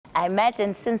I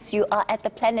imagine since you are at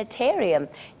the planetarium,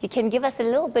 you can give us a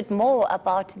little bit more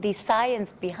about the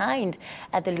science behind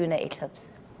the lunar eclipse.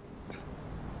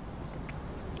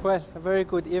 Well, a very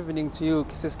good evening to you,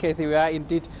 Mrs. Kathy. We are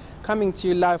indeed coming to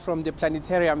you live from the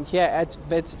planetarium here at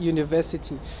Wits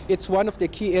University. It's one of the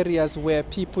key areas where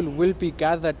people will be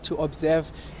gathered to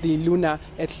observe the lunar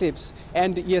eclipse.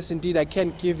 And yes, indeed, I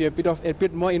can give you a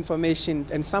bit more information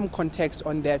and some context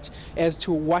on that as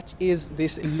to what is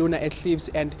this lunar eclipse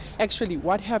and actually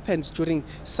what happens during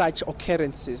such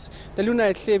occurrences. The lunar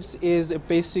eclipse is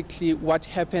basically what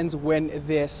happens when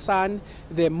the sun,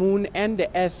 the moon, and the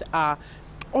earth are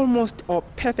almost or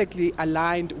perfectly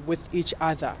aligned with each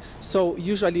other. So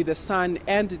usually the sun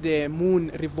and the moon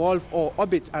revolve or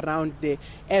orbit around the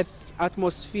earth's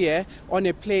atmosphere on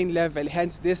a plane level.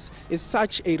 Hence this is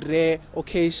such a rare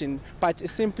occasion, but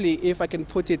simply, if I can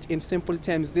put it in simple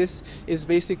terms, this is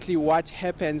basically what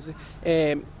happens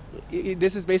when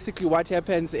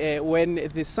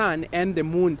the sun and the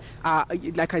moon are,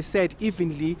 like I said,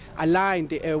 evenly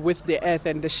aligned with the earth,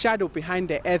 and the shadow behind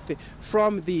the earth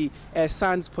from the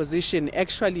sun's position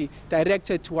actually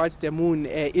directed towards the moon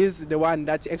is the one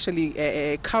that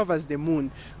actually covers the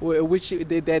moon, which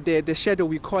the shadow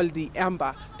we call the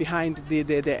amber behind the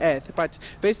earth. But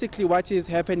basically what is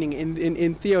happening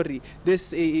in theory,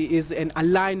 this is an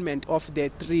alignment of the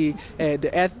three, the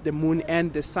earth, the moon,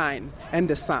 and the sun.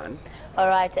 All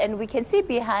right, and we can see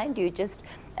behind you just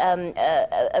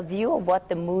a view of what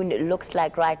the moon looks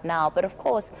like right now. But of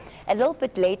course, a little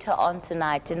bit later on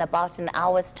tonight, in about an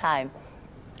hour's time,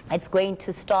 it's going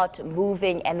to start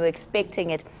moving, and we're expecting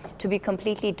it to be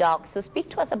completely dark. So speak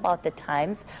to us about the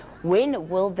times. When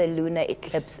will the lunar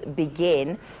eclipse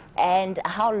begin, and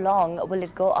how long will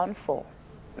it go on for?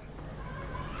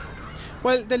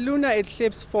 Well, the lunar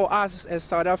eclipse for us as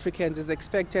South Africans is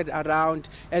expected around,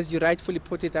 as you rightfully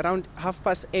put it, around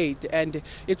 8:30, and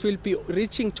it will be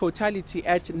reaching totality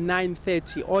at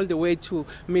 9:30 all the way to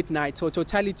midnight. So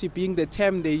totality being the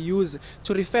term they use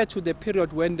to refer to the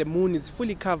period when the moon is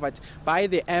fully covered by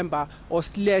the amber or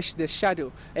slash the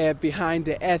shadow behind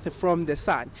the earth from the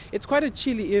sun. It's quite a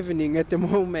chilly evening at the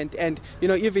moment, and you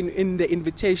know, even in the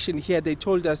invitation here they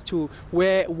told us to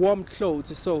wear warm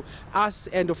clothes. So us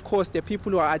and of course the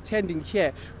people who are attending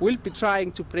here will be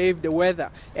trying to brave the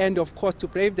weather and of course to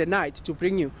brave the night to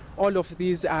bring you all of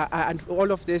these and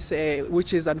all of this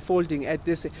which is unfolding at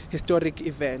this historic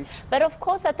event. But of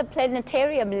course at the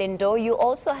planetarium, Lindo, you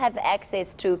also have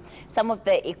access to some of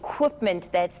the equipment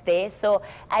that's there, so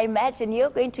I imagine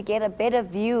you're going to get a better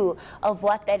view of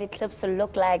what that eclipse will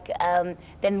look like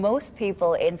than most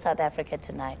people in South Africa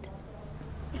tonight.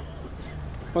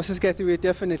 Well, Ms. Kathy, we're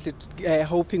definitely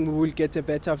hoping we will get a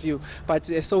better view. But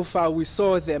so far we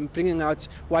saw them bringing out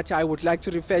what I would like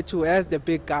to refer to as the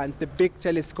big guns, the big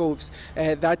telescopes,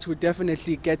 that would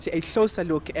definitely get a closer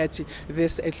look at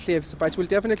this eclipse. But we'll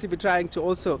definitely be trying to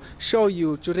also show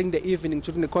you during the evening,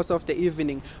 during the course of the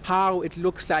evening, how it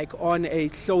looks like on a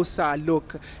closer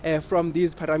look from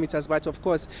these parameters. But of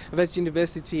course, Wits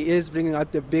University is bringing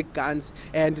out the big guns,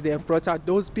 and they have brought out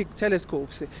those big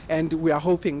telescopes, and we are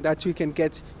hoping that we can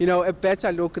get, you know, a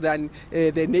better look than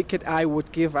the naked eye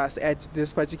would give us at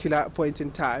this particular point in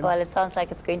time. Well, it sounds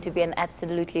like it's going to be an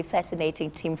absolutely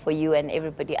fascinating team for you and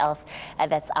everybody else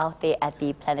that's out there at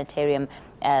the planetarium.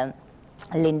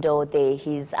 Lindo there,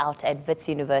 he's out at Wits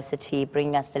University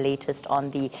bringing us the latest on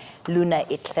the lunar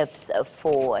eclipse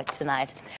for tonight.